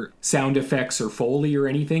hear sound effects or Foley or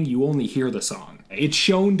anything, you only hear the song. It's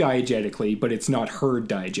shown diegetically, but it's not heard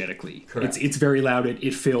diegetically. Correct. It's very loud,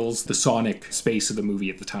 it fills the sonic space of the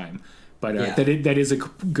movie at the time. But that is a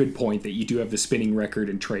good point, that you do have the spinning record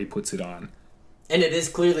and Trey puts it on. And it is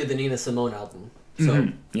clearly the Nina Simone album. So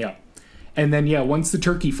yeah. And then once the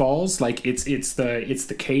turkey falls, it's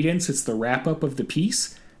the cadence, it's the wrap up of the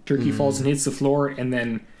piece. Turkey falls and hits the floor, and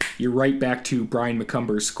then you're right back to Brian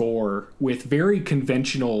McCumber's score with very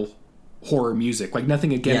conventional horror music.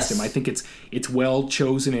 Nothing against him. I think it's well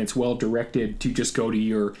chosen and it's well directed to just go to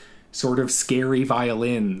your sort of scary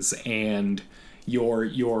violins and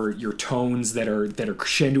your tones that are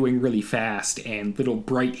crescendoing really fast and little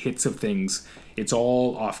bright hits of things. It's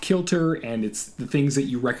all off kilter, and it's the things that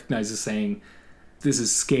you recognize as saying, this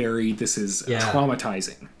is scary, this is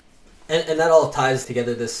traumatizing. And that all ties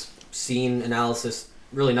together this scene analysis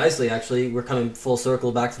really nicely, actually. We're coming full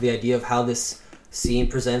circle back to the idea of how this scene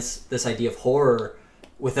presents this idea of horror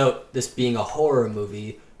without this being a horror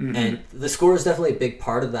movie. And the score is definitely a big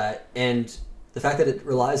part of that. And the fact that it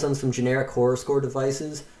relies on some generic horror score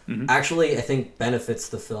devices actually, I think, benefits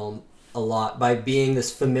the film a lot by being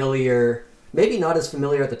this familiar, maybe not as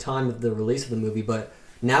familiar at the time of the release of the movie, but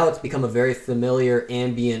now it's become a very familiar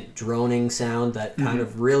ambient droning sound that kind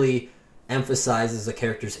of really emphasizes a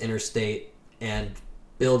character's inner state and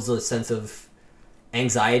builds a sense of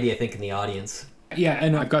anxiety, I think, in the audience. Yeah,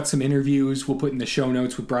 and I've got some interviews we'll put in the show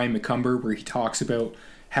notes with Brian McCumber where he talks about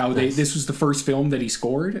how this was the first film that he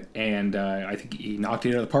scored, and I think he knocked it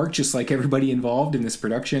out of the park, just like everybody involved in this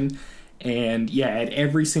production. And yeah, at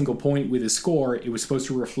every single point with his score, it was supposed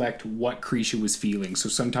to reflect what Krisha was feeling. So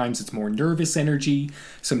sometimes it's more nervous energy,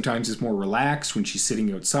 sometimes it's more relaxed when she's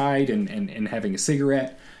sitting outside and having a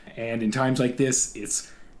cigarette. And in times like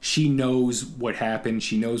this, she knows what happened,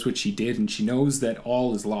 she knows what she did, and she knows that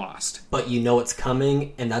all is lost. But you know it's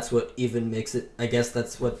coming, and that's what even makes it, I guess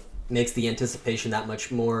that's what makes the anticipation that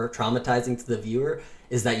much more traumatizing to the viewer,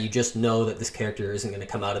 is that you just know that this character isn't going to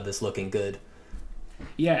come out of this looking good.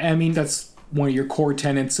 Yeah, I mean, that's one of your core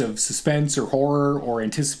tenets of suspense or horror or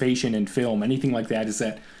anticipation in film, anything like that, is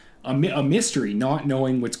that a mystery, not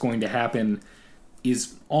knowing what's going to happen,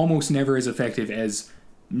 is almost never as effective as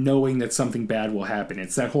knowing that something bad will happen.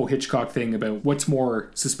 It's that whole Hitchcock thing about what's more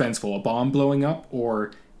suspenseful, a bomb blowing up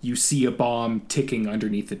or you see a bomb ticking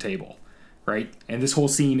underneath the table, right? And this whole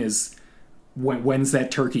scene is when's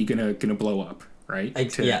that turkey gonna blow up, right?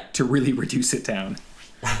 To really reduce it down.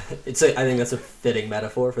 I think that's a fitting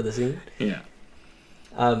metaphor for the scene. Yeah.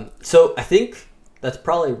 So I think that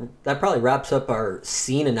probably wraps up our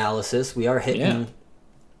scene analysis. We are hitting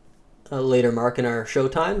a later mark in our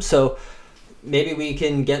showtime, so maybe we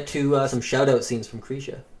can get to some shout-out scenes from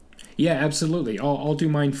Krisha. Yeah, absolutely. I'll do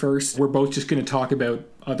mine first. We're both just going to talk about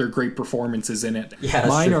other great performances in it. Yeah,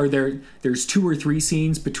 mine are there's 2 or 3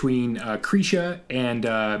 scenes between Krisha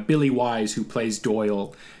and Billy Wise, who plays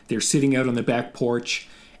Doyle. They're sitting out on the back porch,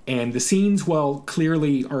 and the scenes, while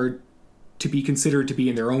clearly are to be considered to be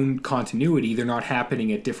in their own continuity, they're not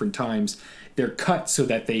happening at different times. They're cut so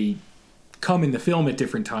that they come in the film at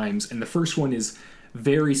different times, and the first one is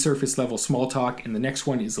very surface level small talk, and the next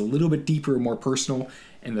one is a little bit deeper and more personal,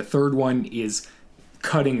 and the third one is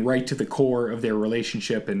cutting right to the core of their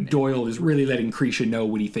relationship, and Doyle is really letting Krisha know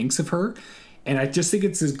what he thinks of her. And I just think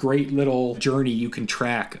it's this great little journey you can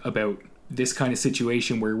track about this kind of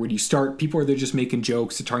situation where when you start, people are there just making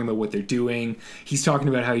jokes, they're talking about what they're doing. He's talking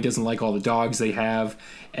about how he doesn't like all the dogs they have,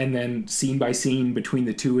 and then scene by scene between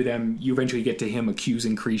the two of them, you eventually get to him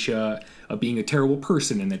accusing Krisha of being a terrible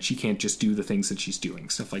person and that she can't just do the things that she's doing,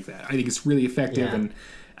 stuff like that. I think it's really effective, and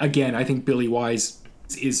again, I think Billy Wise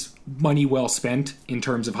is money well spent in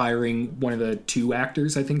terms of hiring one of the 2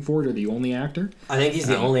 actors, I think, for it, or the only actor. I think he's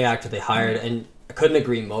the only actor they hired, and I couldn't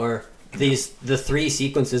agree more. The 3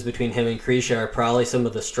 sequences between him and Krisha are probably some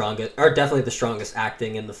of the strongest, or definitely the strongest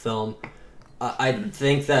acting in the film. I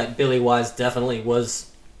think that Billy Wise definitely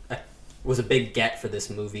was a big get for this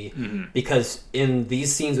movie, because in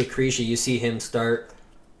these scenes with Krisha, you see him start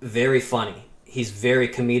very funny. He's very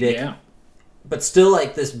comedic, but still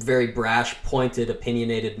like this very brash, pointed,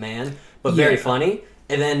 opinionated man, but very funny.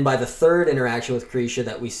 And then by the third interaction with Krisha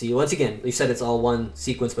that we see, once again, you said it's all one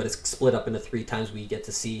sequence, but it's split up into 3 times we get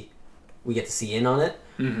to see in on it.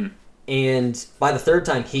 And by the third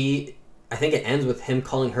time, I think it ends with him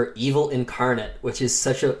calling her evil incarnate, which is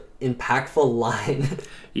such a impactful line.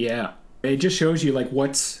 Yeah. It just shows you like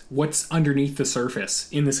what's underneath the surface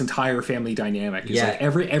in this entire family dynamic. It's like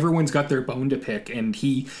everyone's got their bone to pick, and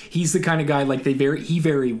he's the kind of guy like he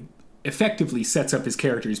very effectively sets up his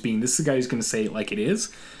character as being this is the guy who's going to say it like it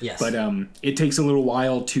is. Yes. But it takes a little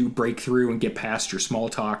while to break through and get past your small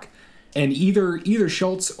talk. And either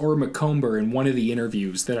Schultz or McComber in one of the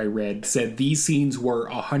interviews that I read said these scenes were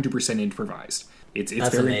 100% improvised. It's very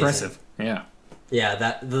amazing. Impressive. Yeah. Yeah,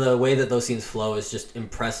 that the way that those scenes flow is just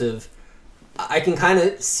impressive. I can kind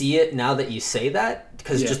of see it now that you say that,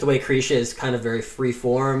 because just the way Krisha is kind of very free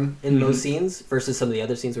form in those scenes versus some of the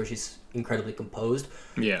other scenes where she's incredibly composed.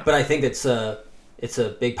 Yeah. But I think it's a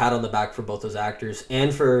big pat on the back for both those actors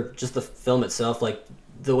and for just the film itself. Like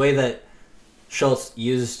the way that Schultz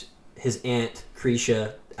used his aunt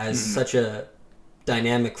Krisha as such a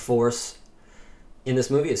dynamic force in this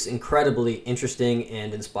movie is incredibly interesting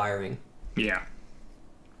and inspiring. Yeah.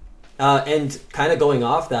 And kind of going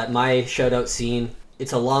off that, my shout-out scene,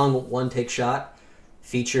 it's a long one-take shot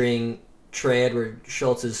featuring Trey Edward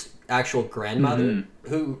Schultz's actual grandmother,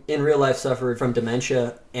 who in real life suffered from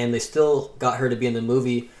dementia, and they still got her to be in the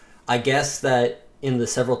movie. I guess that in the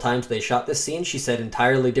several times they shot this scene, she said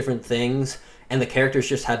entirely different things, and the characters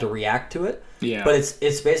just had to react to it. Yeah. But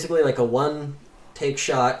it's basically like a one take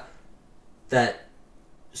shot that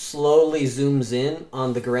slowly zooms in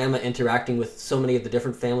on the grandma interacting with so many of the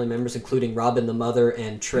different family members, including Robin the mother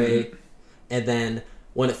and Trey. Mm-hmm. And then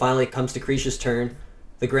when it finally comes to Krisha's turn,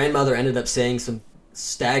 the grandmother ended up saying some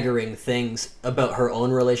staggering things about her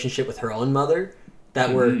own relationship with her own mother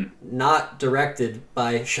that were not directed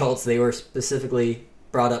by Schultz. They were specifically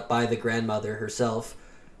brought up by the grandmother herself.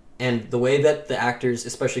 And the way that the actors,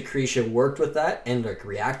 especially Krisha, worked with that and like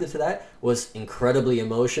reacted to that was incredibly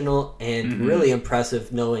emotional and really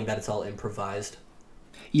impressive, knowing that it's all improvised.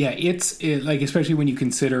 Yeah, it's like, especially when you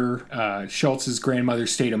consider Schultz's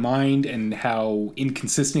grandmother's state of mind and how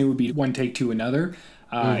inconsistent it would be one take to another.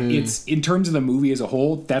 It's, in terms of the movie as a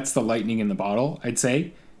whole, that's the lightning in the bottle, I'd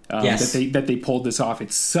say. Yes. That they pulled this off.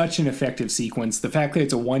 It's such an effective sequence. The fact that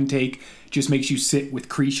it's a one take just makes you sit with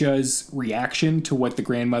Krisha's reaction to what the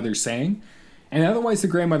grandmother's saying. And otherwise, the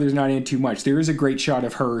grandmother's not in too much. There is a great shot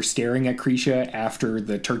of her staring at Krisha after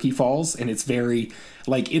the turkey falls, and it's very,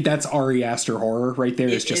 like, that's Ari Aster horror right there.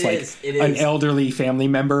 It's just an elderly family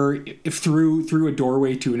member through a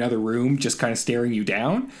doorway to another room, just kind of staring you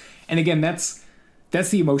down. And again, that's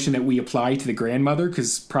the emotion that we apply to the grandmother,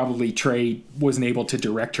 because probably Trey wasn't able to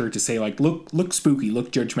direct her to say, like, look spooky,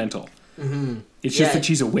 look judgmental. It's just that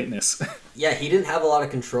she's a witness. Yeah, he didn't have a lot of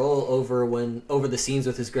control over the scenes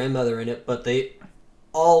with his grandmother in it, but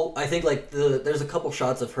I think like there's a couple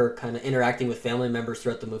shots of her kind of interacting with family members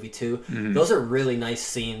throughout the movie too. Those are really nice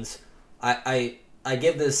scenes. I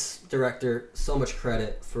give this director so much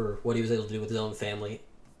credit for what he was able to do with his own family.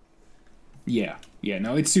 Yeah,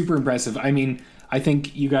 no, it's super impressive. I mean, I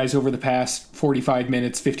think you guys over the past 45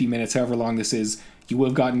 minutes, 50 minutes, however long this is, you will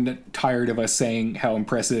have gotten tired of us saying how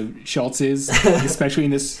impressive Schultz is, especially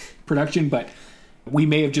in this production, but we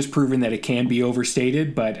may have just proven that it can be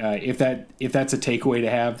overstated. But if that's a takeaway to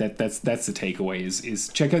have, that's the takeaway is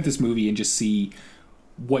check out this movie and just see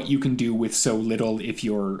what you can do with so little if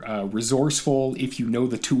you're resourceful, if you know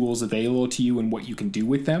the tools available to you and what you can do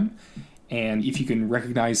with them, and if you can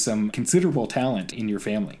recognize some considerable talent in your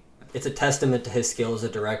family. It's a testament to his skill as a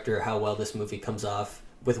director, how well this movie comes off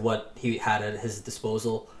with what he had at his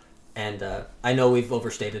disposal. And I know we've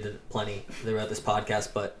overstated it plenty throughout this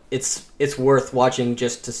podcast, but it's worth watching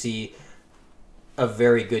just to see a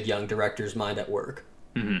very good young director's mind at work.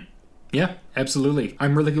 Mm-hmm. Yeah, absolutely.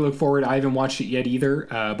 I'm really looking forward. I haven't watched it yet either,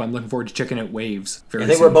 but I'm looking forward to checking out Waves. I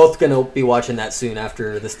think we're both going to be watching that soon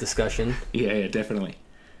after this discussion. Yeah, definitely.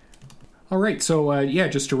 All right, so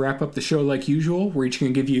just to wrap up the show like usual, we're each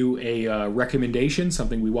going to give you a recommendation,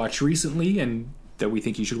 something we watched recently and that we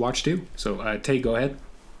think you should watch too. So, Tay, go ahead.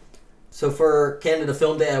 So for Canada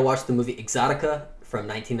Film Day, I watched the movie Exotica from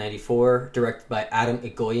 1994, directed by Adam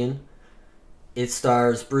Egoyan. It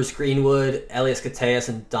stars Bruce Greenwood, Elias Koteas,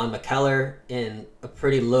 and Don McKellar in a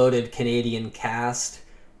pretty loaded Canadian cast.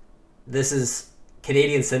 This is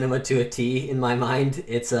Canadian cinema to a T in my mind.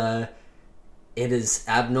 It is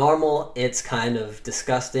abnormal, it's kind of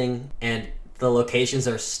disgusting, and the locations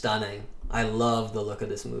are stunning. I love the look of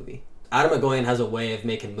this movie. Adam Egoyan has a way of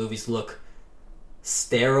making movies look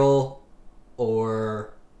sterile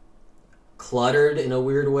or cluttered in a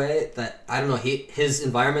weird way that, I don't know, his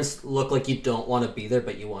environments look like you don't want to be there,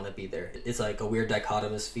 but you want to be there. It's like a weird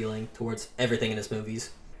dichotomous feeling towards everything in his movies.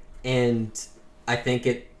 And I think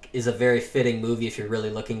it is a very fitting movie if you're really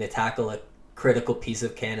looking to tackle a critical piece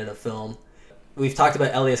of Canada film. We've talked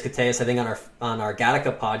about Elias Koteas, I think, on our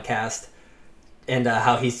Gattaca podcast, and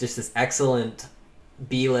how he's just this excellent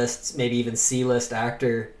B-list, maybe even C-list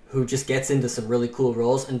actor who just gets into some really cool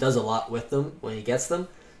roles and does a lot with them when he gets them.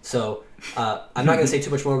 So I'm not going to say too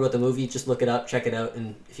much more about the movie. Just look it up, check it out,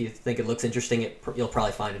 and if you think it looks interesting, you'll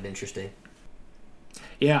probably find it interesting.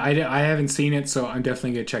 Yeah, I haven't seen it, so I'm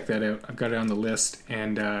definitely going to check that out. I've got it on the list.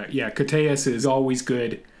 And Koteas is always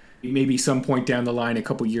good. Maybe some point down the line, a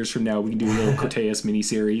couple years from now, we can do a little Koteas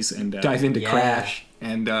miniseries and dive into Crash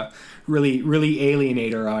and really, really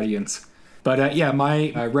alienate our audience. But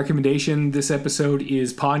my recommendation this episode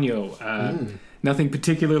is Ponyo. Nothing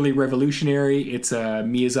particularly revolutionary. It's a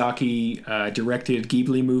Miyazaki directed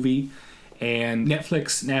Ghibli movie. And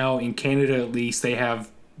Netflix now, in Canada at least, they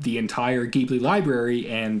have the entire Ghibli library.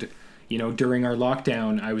 And, during our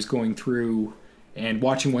lockdown, I was going through and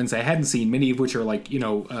watching ones I hadn't seen, many of which are like,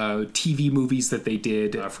 TV movies that they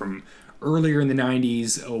did from earlier in the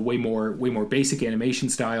 90s, way more basic animation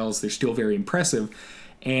styles. They're still very impressive.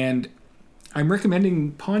 And I'm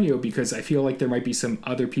recommending Ponyo because I feel like there might be some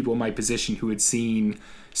other people in my position who had seen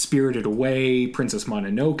Spirited Away, Princess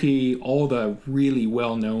Mononoke, all the really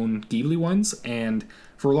well-known Ghibli ones, and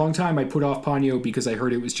for a long time I put off Ponyo because I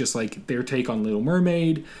heard it was just like their take on Little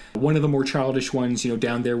Mermaid, one of the more childish ones,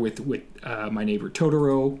 down there with My Neighbor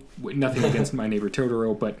Totoro. Nothing against My Neighbor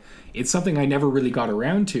Totoro, but it's something I never really got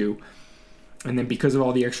around to. And then because of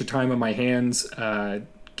all the extra time on my hands,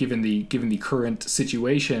 given the current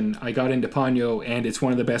situation, I got into Ponyo, and it's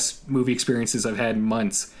one of the best movie experiences I've had in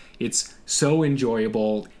months. It's so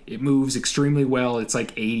enjoyable. It moves extremely well. It's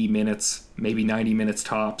like 80 minutes, maybe 90 minutes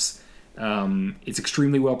tops. It's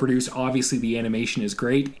extremely well produced. Obviously, the animation is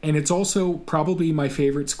great. And it's also probably my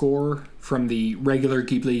favorite score from the regular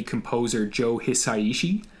Ghibli composer Joe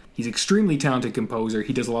Hisaishi. He's an extremely talented composer.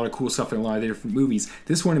 He does a lot of cool stuff in a lot of different movies.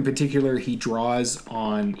 This one in particular, he draws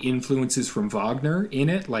on influences from Wagner in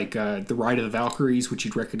it, like The Ride of the Valkyries, which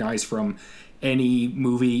you'd recognize from any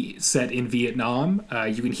movie set in Vietnam.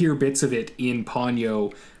 You can hear bits of it in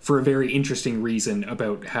Ponyo for a very interesting reason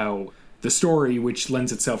about how the story, which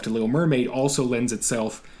lends itself to Little Mermaid, also lends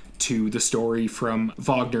itself to the story from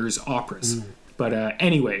Wagner's operas. But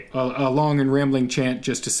anyway, a long and rambling chant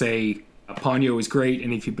just to say Ponyo is great,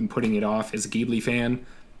 and if you've been putting it off as a Ghibli fan,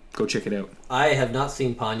 go check it out. I have not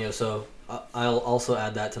seen Ponyo, so I'll also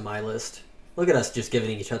add that to my list. Look at us just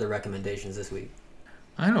giving each other recommendations this week.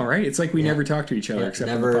 I know, right? It's like we never talk to each other except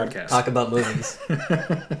on the podcast. Talk about movies.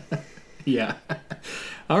 Yeah.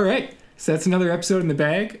 All right. So that's another episode in the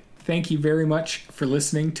bag. Thank you very much for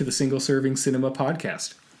listening to the Single Serving Cinema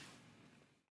podcast.